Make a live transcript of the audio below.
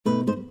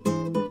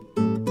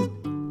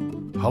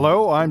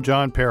Hello, I'm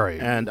John Perry.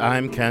 And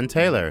I'm Ken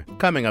Taylor.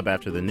 Coming up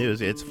after the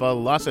news, it's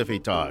Philosophy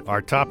Talk.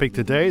 Our topic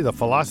today, the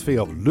philosophy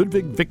of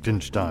Ludwig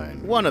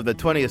Wittgenstein. One of the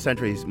 20th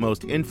century's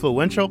most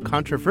influential,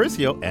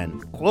 controversial,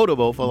 and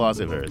quotable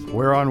philosophers.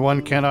 Whereon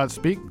one cannot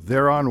speak,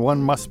 thereon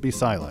one must be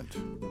silent.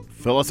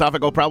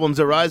 Philosophical problems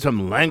arise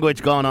from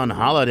language gone on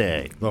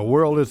holiday. The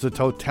world is the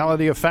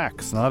totality of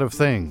facts, not of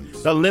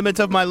things. The limits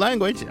of my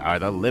language are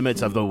the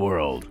limits of the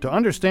world. To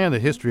understand the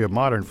history of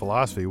modern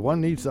philosophy,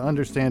 one needs to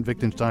understand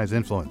Wittgenstein's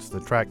influence, the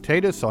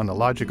Tractatus on the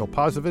Logical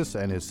Positivists,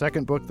 and his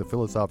second book, The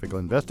Philosophical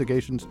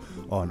Investigations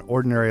on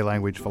Ordinary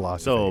Language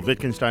Philosophy. So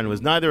Wittgenstein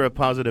was neither a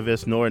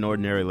positivist nor an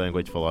ordinary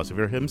language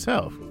philosopher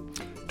himself.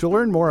 To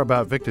learn more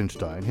about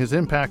Wittgenstein, his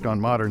impact on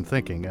modern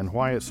thinking, and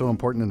why it's so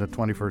important in the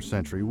 21st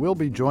century, we'll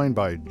be joined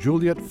by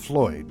Juliet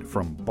Floyd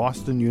from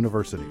Boston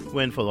University.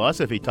 When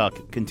Philosophy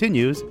Talk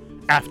continues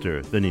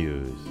after the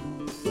news.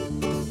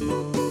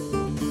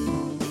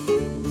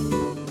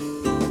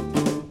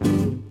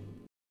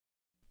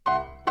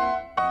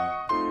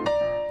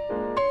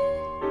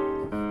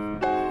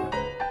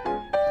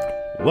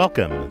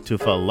 Welcome to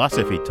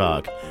Philosophy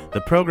Talk, the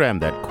program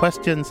that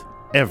questions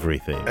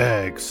everything.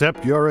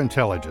 Except your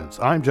intelligence.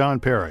 I'm John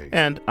Perry.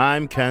 And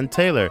I'm Ken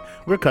Taylor.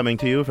 We're coming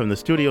to you from the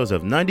studios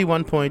of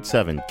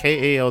 91.7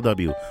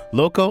 KALW,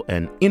 local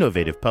and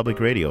innovative public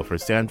radio for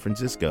San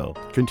Francisco.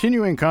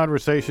 Continuing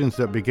conversations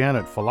that began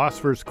at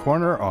Philosopher's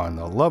Corner on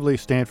the lovely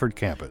Stanford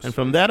campus. And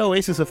from that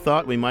oasis of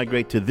thought, we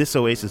migrate to this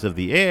oasis of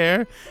the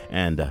air,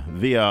 and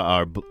via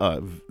our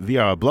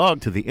blog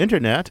to the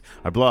internet,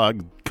 our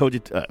blog,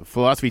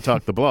 Philosophy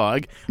Talk, the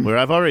blog, where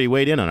I've already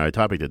weighed in on our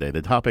topic today.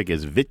 The topic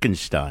is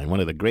Wittgenstein, one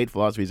of the great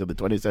philosophies of the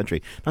 20th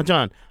century. Now,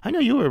 John, I know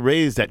you were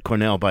raised at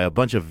Cornell by a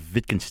bunch of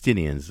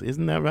Wittgensteinians.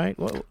 Isn't that right?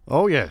 Well,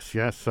 oh, yes.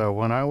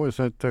 When I was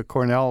at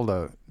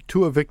Cornell,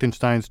 two of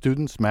Wittgenstein's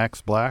students,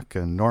 Max Black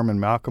and Norman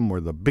Malcolm,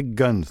 were the big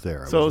guns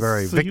there. It was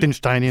very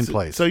Wittgensteinian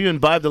place. So you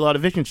imbibed a lot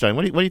of Wittgenstein.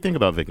 What do you think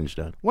about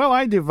Wittgenstein? Well,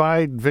 I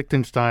divide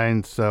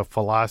Wittgenstein's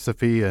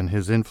philosophy and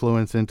his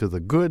influence into the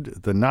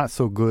good, the not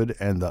so good,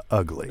 and the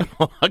ugly.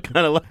 I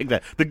kind of like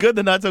that. The good,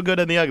 the not so good,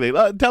 and the ugly.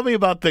 Tell me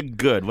about the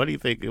good. What do you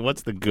think?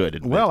 What's the good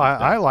in Well,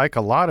 I like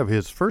a lot of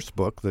his first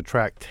book, The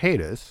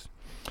Tractatus.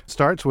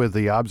 Starts with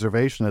the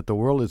observation that the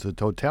world is a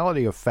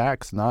totality of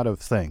facts, not of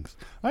things.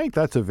 I think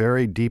that's a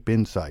very deep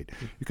insight.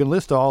 You can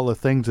list all the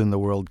things in the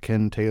world,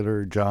 Ken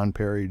Taylor, John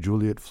Perry,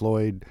 Juliet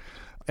Floyd,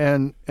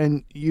 and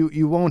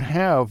you won't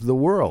have the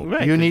world.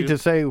 Right, you need to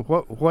say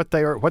what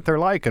they're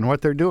like and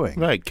what they're doing.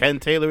 Right. Ken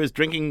Taylor is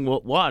drinking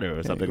water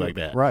or something like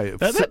that. Right.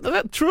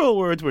 That truer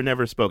words were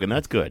never spoken.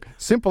 That's good.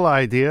 Simple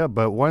idea,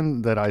 but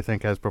one that I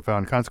think has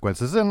profound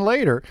consequences. And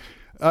later,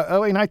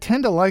 I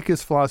tend to like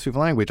his philosophy of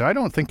language. I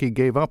don't think he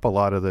gave up a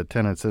lot of the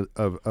tenets of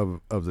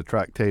the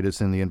Tractatus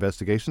in the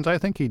Investigations. I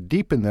think he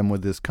deepened them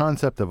with this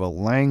concept of a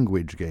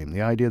language game,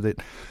 the idea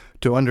that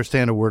to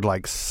understand a word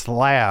like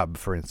slab,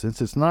 for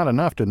instance, it's not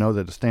enough to know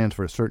that it stands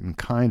for a certain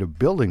kind of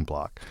building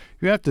block.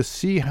 You have to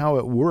see how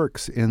it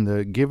works in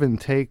the give and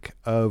take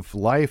of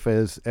life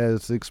as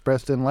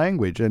expressed in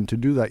language. And to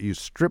do that, you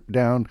strip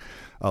down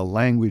a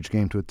language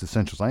game to its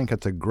essentials. I think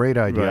that's a great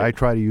idea. Right. I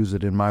try to use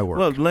it in my work.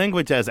 Well,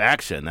 language as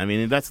action. I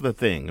mean, that's the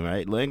thing,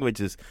 right? Language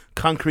is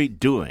concrete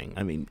doing.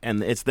 I mean,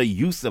 and it's the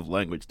use of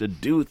language to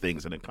do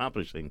things and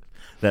accomplish things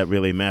that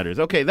really matters.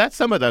 Okay, that's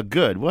some of the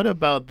good. What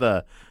about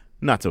the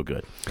not so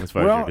good, as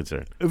far as you're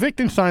concerned?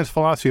 Wittgenstein's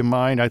philosophy of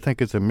mind, I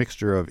think, is a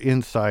mixture of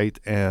insight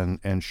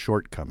and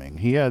shortcoming.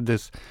 He had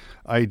this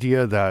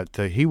idea that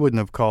he wouldn't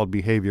have called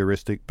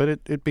behavioristic, but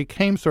it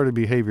became sort of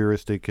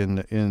behavioristic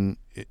in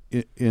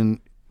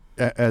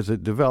as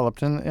it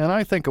developed, and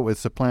I think it was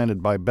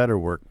supplanted by better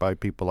work by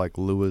people like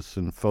Lewis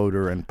and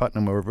Fodor and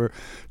Putnam, who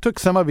took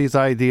some of these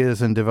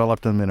ideas and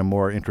developed them in a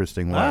more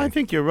interesting way. I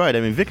think you're right. I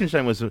mean,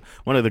 Wittgenstein was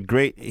one of the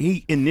great.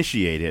 He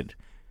initiated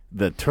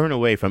the turn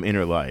away from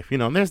inner life. You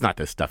know, there's not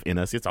this stuff in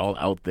us. It's all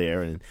out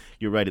there, and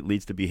you're right, it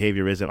leads to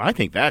behaviorism. I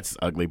think that's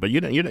ugly, but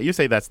you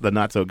say that's the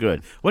not so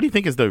good. What do you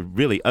think is the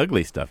really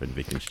ugly stuff in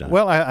Wittgenstein?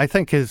 Well, I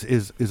think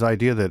his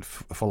idea that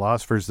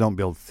philosophers don't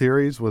build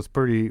theories was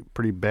pretty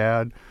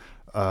bad.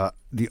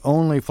 The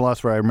only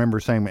philosopher I remember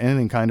saying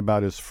anything kind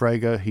about is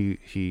Frege.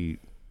 He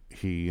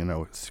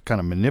kind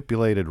of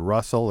manipulated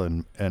Russell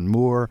and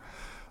Moore.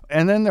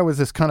 And then there was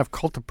this kind of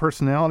cult of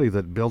personality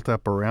that built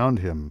up around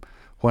him.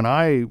 When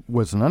I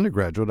was an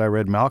undergraduate, I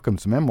read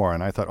Malcolm's memoir,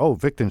 and I thought, oh,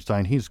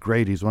 Wittgenstein, he's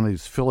great. He's one of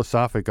these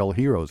philosophical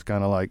heroes,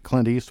 kind of like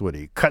Clint Eastwood.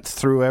 He cuts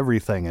through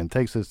everything and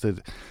takes us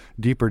to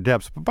deeper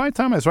depths. But by the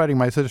time I was writing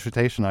my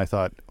dissertation, I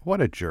thought,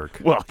 what a jerk.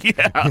 Well,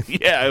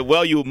 yeah.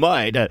 Well, you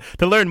might.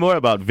 To learn more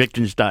about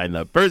Wittgenstein,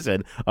 the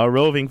person, our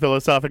roving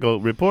philosophical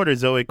reporter,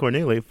 Zoe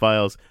Corneli,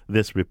 files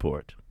this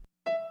report.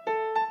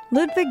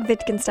 Ludwig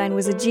Wittgenstein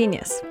was a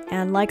genius,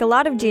 and like a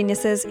lot of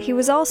geniuses, he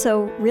was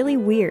also really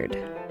weird.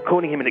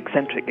 Calling him an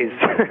eccentric is,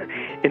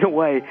 in a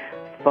way,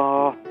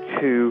 far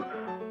too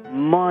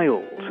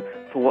mild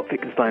for what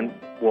Wittgenstein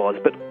was,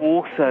 but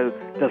also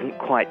doesn't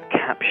quite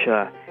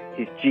capture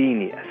his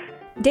genius.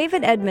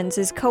 David Edmonds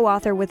is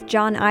co-author with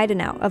John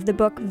Idenau of the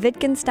book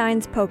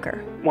Wittgenstein's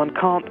Poker. One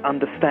can't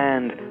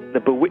understand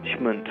the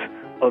bewitchment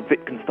of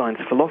Wittgenstein's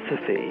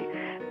philosophy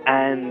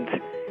and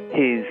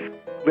his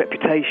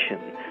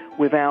reputation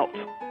without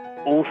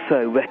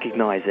also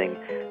recognizing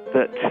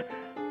that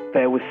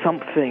there was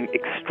something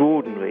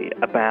extraordinary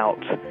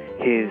about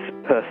his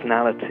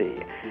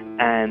personality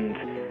and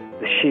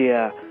the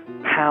sheer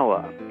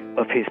power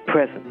of his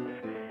presence.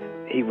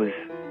 He was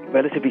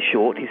relatively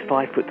short, he's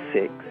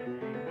 5'6",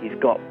 he's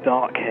got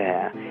dark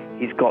hair,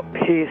 he's got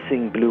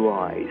piercing blue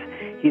eyes,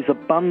 he's a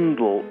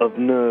bundle of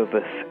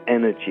nervous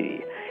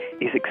energy,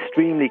 he's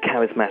extremely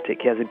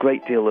charismatic, he has a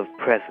great deal of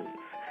presence,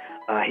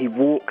 he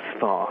walks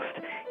fast,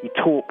 he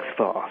talks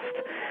fast,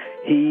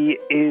 he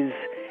is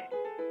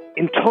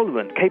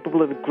intolerant,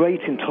 capable of a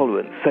great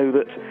intolerance, so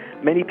that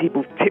many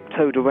people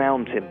tiptoed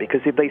around him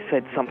because if they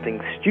said something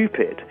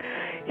stupid,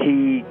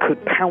 he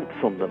could pounce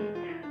on them,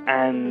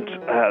 and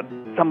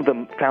some of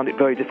them found it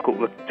very difficult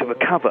to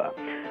recover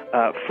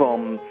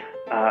from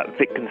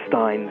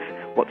Wittgenstein's,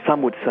 what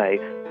some would say,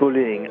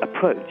 bullying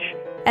approach.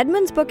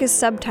 Edmonds' book is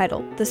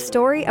subtitled The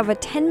Story of a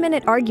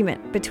 10-Minute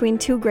Argument Between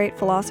Two Great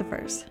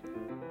Philosophers.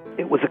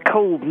 It was a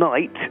cold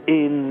night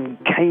in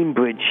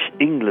Cambridge,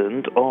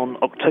 England, on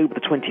October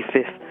the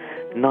 25th,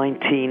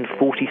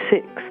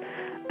 1946,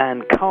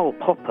 and Karl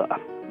Popper,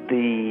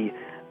 the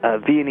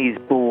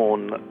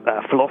Viennese-born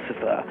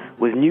philosopher,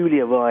 was newly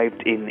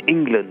arrived in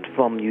England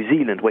from New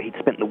Zealand, where he'd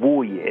spent the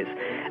war years,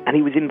 and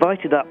he was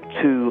invited up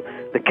to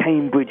the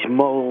Cambridge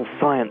Moral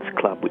Science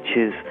Club, which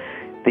is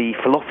the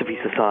philosophy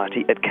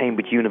society at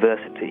Cambridge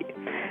University,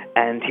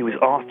 and he was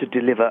asked to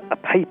deliver a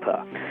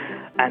paper,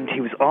 and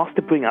he was asked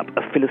to bring up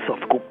a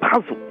philosophical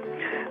puzzle.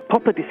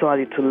 Popper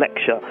decided to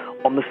lecture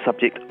on the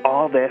subject,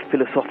 are there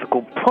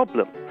philosophical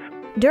problems?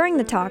 During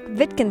the talk,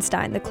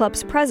 Wittgenstein, the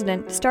club's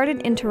president,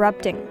 started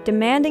interrupting,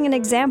 demanding an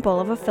example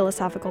of a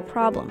philosophical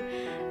problem.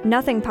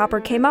 Nothing Popper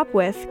came up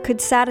with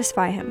could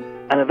satisfy him.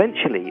 And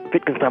eventually,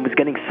 Wittgenstein was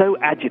getting so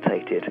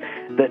agitated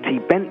that he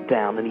bent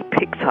down and he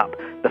picked up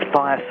the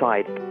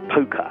fireside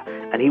poker,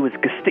 and he was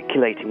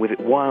gesticulating with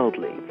it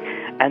wildly.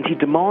 And he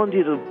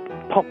demanded of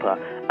Popper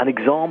an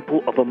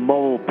example of a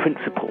moral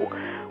principle,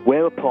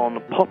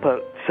 whereupon Popper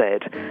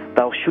said,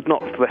 "Thou should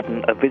not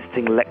threaten a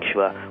visiting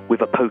lecturer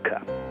with a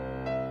poker."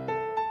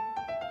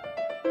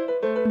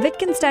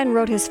 Wittgenstein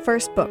wrote his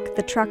first book,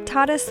 the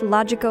Tractatus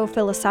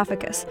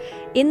Logico-Philosophicus,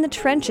 in the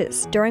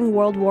trenches during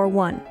World War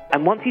I.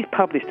 And once he's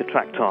published the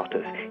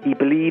Tractatus, he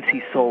believes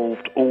he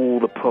solved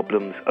all the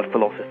problems of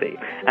philosophy.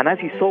 And as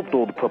he solved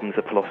all the problems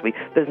of philosophy,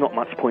 there's not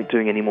much point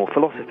doing any more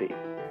philosophy.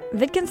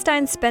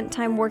 Wittgenstein spent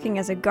time working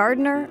as a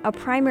gardener, a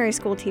primary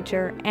school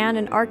teacher, and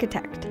an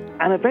architect.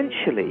 And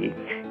eventually,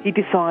 he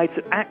decides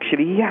that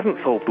actually he hasn't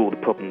solved all the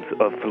problems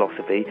of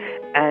philosophy,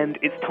 and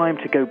it's time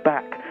to go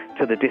back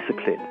to the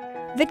discipline.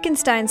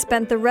 Wittgenstein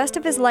spent the rest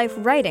of his life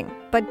writing,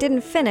 but didn't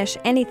finish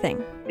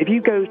anything. If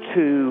you go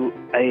to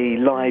a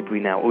library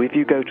now, or if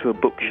you go to a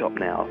bookshop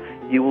now,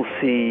 you will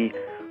see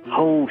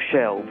whole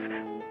shelves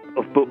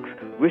of books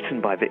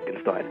written by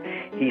Wittgenstein.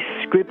 He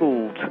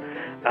scribbled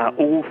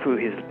all through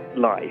his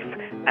life,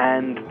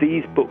 and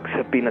these books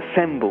have been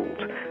assembled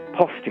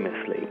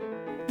posthumously.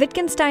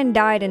 Wittgenstein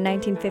died in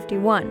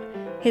 1951.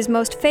 His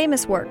most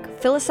famous work,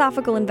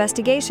 Philosophical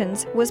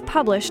Investigations, was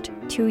published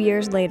 2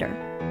 years later.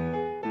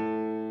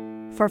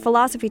 For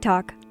Philosophy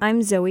Talk,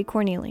 I'm Zoe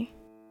Corneli.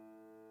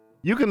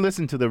 You can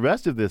listen to the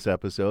rest of this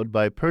episode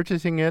by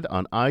purchasing it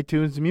on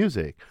iTunes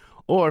Music,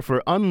 or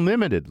for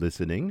unlimited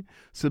listening,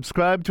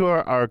 subscribe to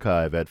our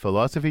archive at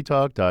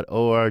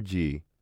philosophytalk.org.